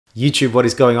YouTube, what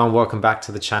is going on? Welcome back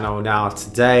to the channel. Now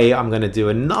today I'm going to do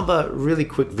another really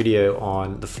quick video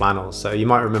on the flannels. So you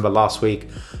might remember last week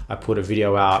I put a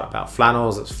video out about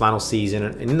flannels. It's flannel season,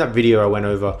 and in that video I went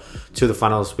over two of the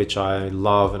flannels which I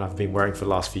love and I've been wearing for the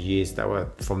last few years that were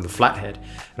from the flathead.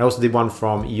 And I also did one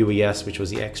from UES, which was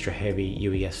the extra heavy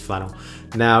UES flannel.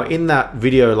 Now in that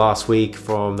video last week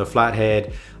from the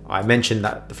flathead, I mentioned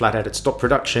that the flathead had stopped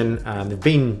production and they've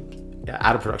been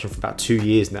out of production for about 2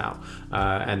 years now,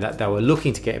 and that they were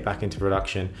looking to get it back into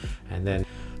production. And then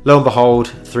lo and behold,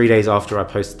 3 days after I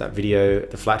posted that video,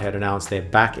 the flathead announced they're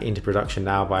back into production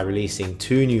now by releasing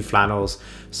 2 new flannels.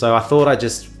 So I thought I'd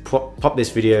just pop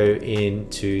this video in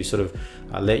to sort of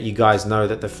let you guys know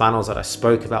that the flannels that I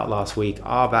spoke about last week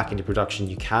are back into production.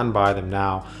 You can buy them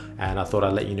now, and I thought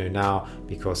I'd let you know now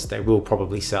because they will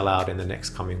probably sell out in the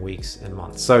next coming weeks and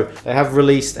months. So they have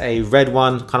released a red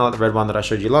one, kind of like the red one that I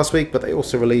showed you last week, but they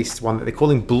also released one that they're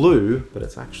calling blue, but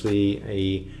it's actually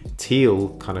a teal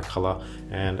kind of color.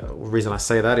 And the reason I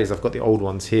say that is I've got the old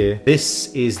ones here.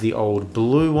 This is the old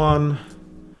blue one,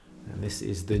 and this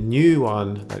is the new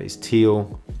one that is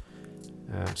teal.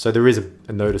 So there is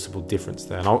a noticeable difference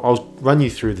there, and I'll run you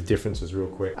through the differences real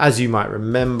quick. As you might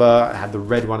remember, I had the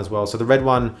red one as well. So the red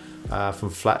one from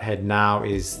Flathead now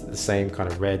is the same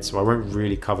kind of red, so I won't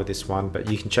really cover this one, but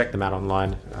you can check them out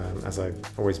online, as I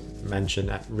always mention,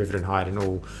 at Rivet and Hide and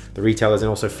all the retailers, and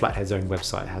also Flathead's own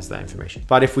website has that information.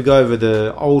 But if we go over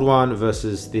the old one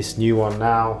versus this new one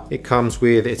now, it comes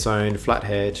with its own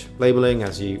Flathead labeling,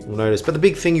 as you will notice. But the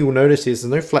big thing you will notice is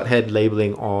there's no Flathead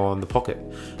labeling on the pocket.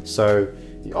 So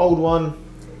the old one,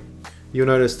 you'll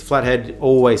notice the flathead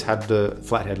always had the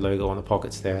flathead logo on the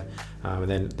pockets there, and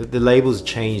then the labels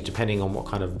changed depending on what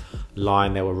kind of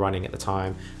line they were running at the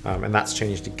time, and that's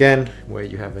changed again where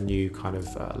you have a new kind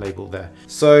of label there.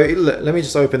 So let me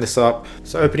just open this up.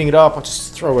 So opening it up, I'll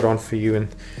just throw it on for you and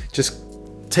just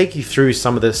take you through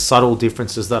some of the subtle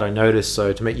differences that I noticed,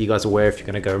 so to make you guys aware if you're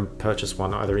going to go and purchase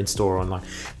one either in store or online.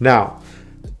 Now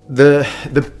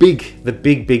the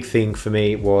big thing for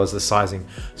me was the sizing.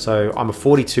 So I'm a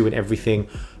 42 in everything,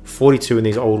 42 in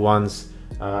these old ones,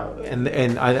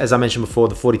 as I mentioned before,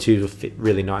 the 42s would fit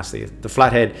really nicely. The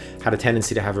flathead had a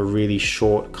tendency to have a really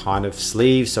short kind of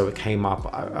sleeve, so it came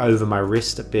up over my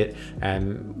wrist a bit,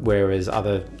 and whereas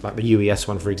other, like the UES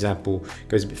one for example,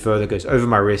 goes a bit further, goes over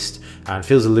my wrist and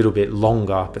feels a little bit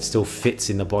longer but still fits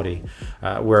in the body,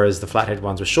 whereas the flathead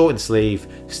ones were short in sleeve,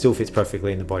 still fits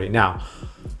perfectly in the body. Now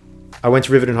I went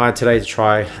to Rivet and Hide today to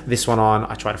try this one on.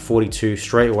 I tried a 42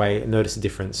 straight away and noticed the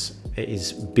difference. It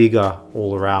is bigger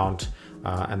all around,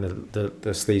 and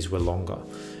the sleeves were longer.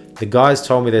 The guys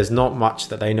told me there's not much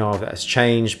that they know of that has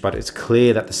changed, but it's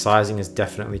clear that the sizing has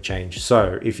definitely changed.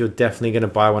 So if you're definitely going to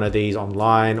buy one of these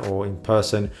online or in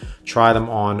person, try them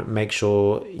on, make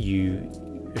sure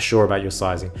you are sure about your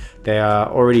sizing. They are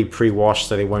already pre-washed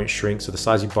so they won't shrink, so the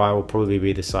size you buy will probably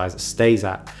be the size it stays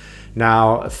at.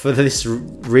 Now, for this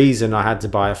reason, I had to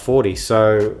buy a 40.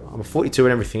 So I'm a 42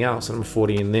 in everything else, and I'm a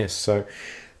 40 in this. So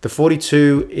the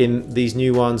 42 in these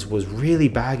new ones was really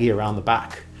baggy around the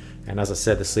back. And as I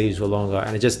said, the sleeves were longer,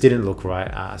 and it just didn't look right.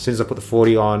 As soon as I put the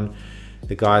 40 on,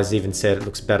 the guys even said it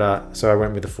looks better. So I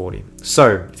went with the 40.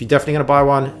 So if you're definitely going to buy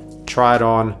one, try it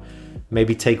on.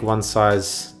 Maybe take one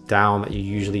size down that you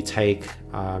usually take,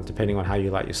 depending on how you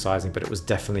like your sizing, but it was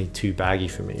definitely too baggy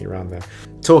for me around there.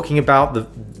 Talking about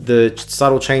the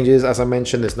subtle changes, as I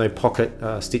mentioned, there's no pocket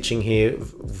stitching here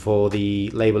for the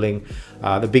labeling.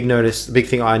 The big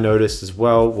thing I noticed as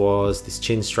well was this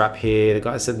chin strap here. The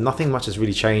guy said nothing much has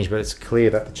really changed, but it's clear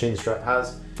that the chin strap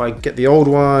has. If I get the old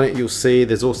one, you'll see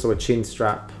there's also a chin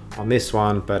strap on this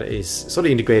one, but it is sort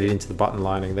of integrated into the button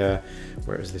lining there,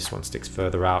 whereas this one sticks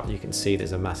further out. You can see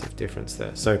there's a massive difference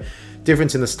there. So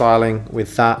difference in the styling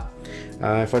with that.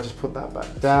 If I just put that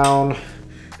back down,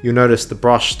 you'll notice the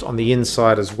brushed on the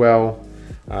inside as well.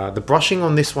 The brushing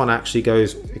on this one actually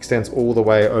extends all the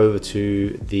way over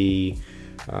to the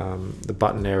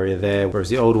button area there, whereas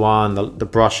the old one, the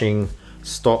brushing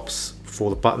stops for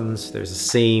the buttons. There's a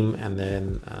seam, and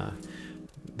then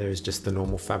there's just the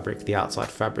normal fabric, the outside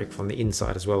fabric from the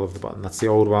inside as well of the button. That's the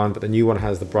old one, but the new one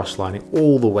has the brush lining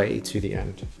all the way to the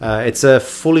end. It's a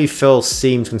fully fell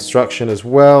seamed construction as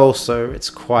well, so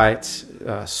it's quite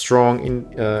strong.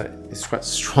 It's quite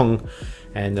strong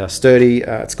and sturdy.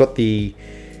 It's got the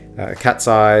cat's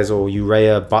eyes or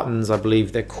urea buttons, I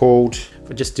believe they're called.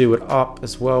 But just do it up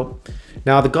as well.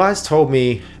 Now the guys told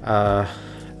me at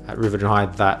Rivet and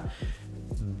Hide that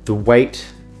the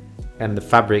weight and the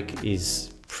fabric is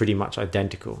pretty much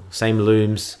identical, same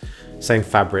looms, same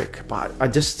fabric, but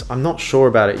I'm not sure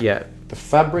about it yet. The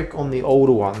fabric on the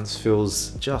older ones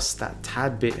feels just that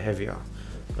tad bit heavier.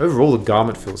 overall the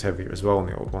garment feels heavier as well on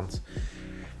the old ones.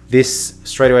 This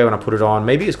straight away when I put it on,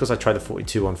 maybe it's because I tried the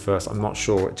 42 on first, I'm not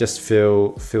sure. It just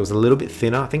feels a little bit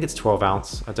thinner. I think it's 12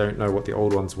 ounce. I don't know what the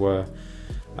old ones were.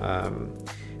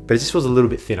 But it just feels a little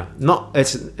bit thinner.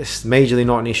 It's majorly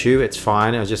not an issue. It's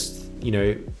fine. I just, you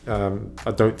know,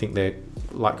 I don't think they're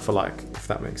like for like, if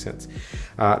that makes sense.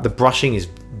 The brushing is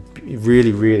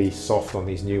really, really soft on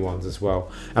these new ones as well.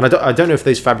 And I don't know if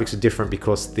these fabrics are different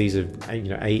because these are, you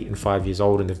know, 8 and 5 years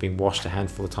old and they've been washed a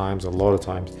handful of times, a lot of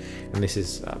times, and this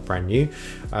is brand new.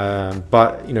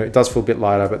 But you know, it does feel a bit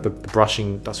lighter, but the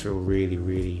brushing does feel really,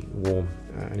 really warm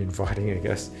and inviting, I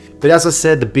guess. But as I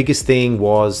said, the biggest thing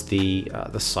was the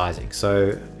sizing.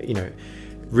 So, you know,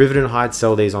 Rivet and Hide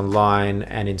sell these online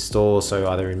and in stores, so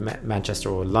either in Manchester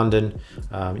or London.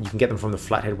 You can get them from the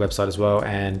Flathead website as well,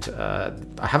 and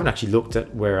I haven't actually looked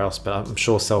at where else, but I'm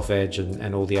sure Selvedge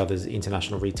and all the others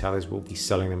international retailers will be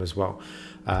selling them as well.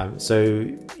 So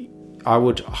I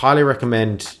would highly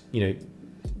recommend, you know,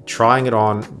 trying it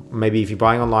on. Maybe if you're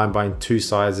buying online, buying 2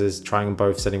 sizes, trying them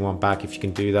both, setting one back if you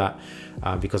can do that,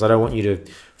 because I don't want you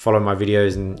to follow my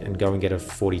videos and go and get a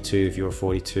 42 if you're a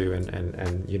 42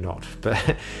 and you're not.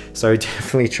 But so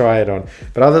definitely try it on.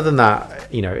 But other than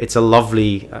that, you know, it's a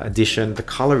lovely addition. The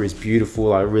color is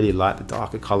beautiful. I really like the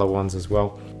darker color ones as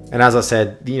well. And as I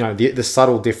said, you know, the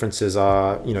subtle differences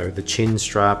are, you know, the chin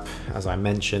strap, as I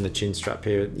mentioned, the chin strap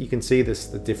here, you can see the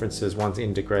differences. One's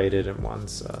integrated and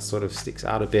one's sort of sticks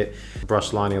out a bit. The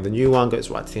brush lining of the new one goes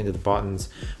right to the end of the buttons,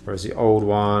 whereas the old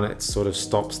one, it sort of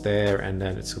stops there, and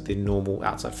then it's got the normal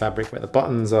outside fabric where the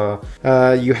buttons are.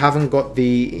 You haven't got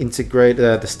the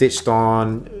integrated, the stitched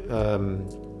on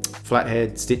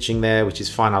flathead stitching there, which is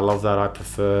fine. I love that. I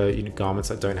prefer, you know, garments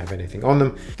that don't have anything on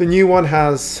them. The new one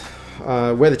has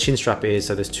where the chin strap is,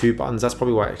 so there's 2 buttons. That's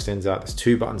probably why it extends out. There's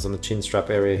 2 buttons on the chin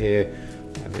strap area here,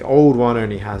 and the old one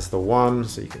only has the 1,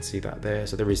 so you can see that there.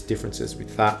 So there is differences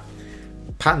with that.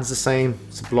 The pattern's the same.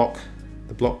 It's the block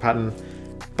pattern.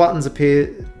 Buttons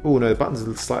appear, oh no, the buttons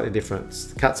are slightly different. It's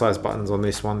the cat size buttons on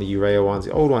this one, the Urea ones.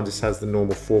 The old one just has the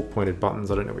normal 4-pointed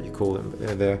buttons. I don't know what you call them, but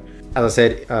they're there. As I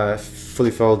said, fully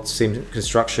filled seam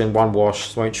construction, 1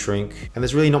 wash, won't shrink, and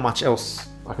there's really not much else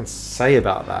I can say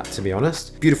about that, to be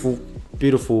honest. Beautiful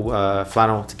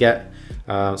flannel to get.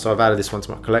 So I've added this one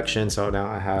to my collection. So now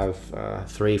I have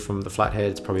 3 from the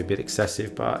Flathead. It's probably a bit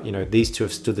excessive, but you know, these 2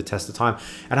 have stood the test of time.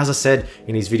 And as I said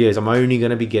in these videos, I'm only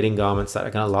going to be getting garments that are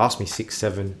going to last me 6,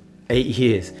 7, 8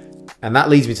 years. And that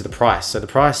leads me to the price. So the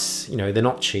price, you know, they're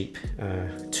not cheap.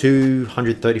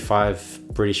 235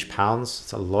 British pounds.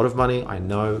 It's a lot of money, I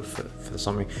know, for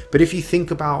something. But if you think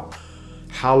about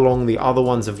how long the other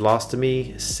ones have lasted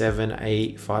me,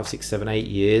 5, 6, 7, 8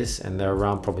 years, and they're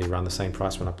probably around the same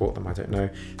price when I bought them, I don't know.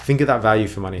 Think of that value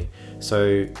for money.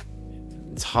 So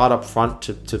it's hard up front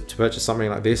to purchase something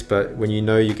like this, but when you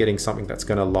know you're getting something that's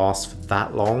going to last for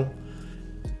that long,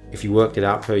 if you worked it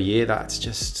out per year, that's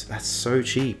so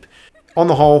cheap. On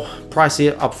the whole,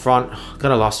 pricey up front,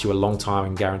 gonna last you a long time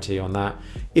and guarantee on that.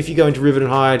 If you go into Rivet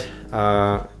and Hide,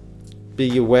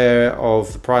 be aware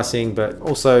of the pricing, but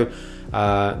also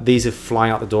these are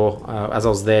flying out the door. As I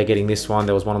was there getting this one,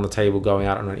 there was one on the table going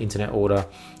out on an internet order.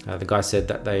 The guy said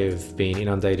that they've been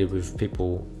inundated with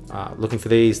people looking for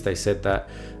these. They said that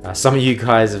some of you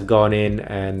guys have gone in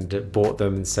and bought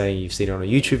them and saying you've seen it on a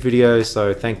YouTube video,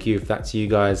 so thank you if that's you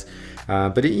guys.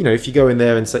 But you know, if you go in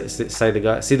there and see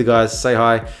the guys, say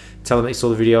hi, tell them that you saw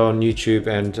the video on YouTube,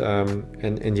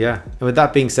 and yeah. And with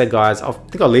that being said, guys, I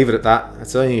think I'll leave it at that.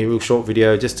 It's only a real short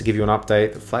video just to give you an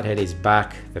update. The Flathead is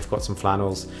back. They've got some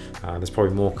flannels. There's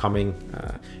probably more coming.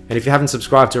 And if you haven't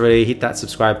subscribed already, hit that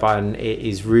subscribe button. It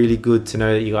is really good to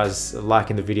know that you guys are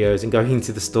liking the videos and going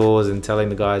into the stores and telling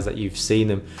the guys that you've seen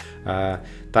them.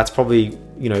 That's probably,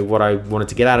 you know, what I wanted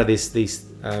to get out of these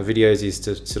videos, is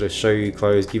to sort of show you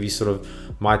clothes, give you sort of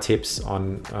my tips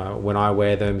on when I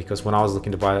wear them, because when I was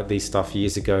looking to buy these stuff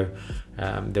years ago,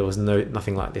 there was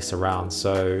nothing like this around.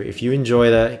 So if you enjoy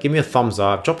that, give me a thumbs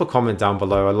up, drop a comment down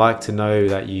below. I'd like to know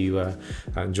that you are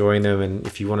enjoying them, and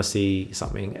if you want to see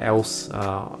something else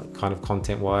kind of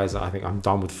content wise, I think I'm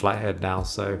done with Flathead now.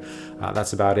 So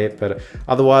that's about it, but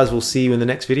otherwise we'll see you in the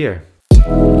next video.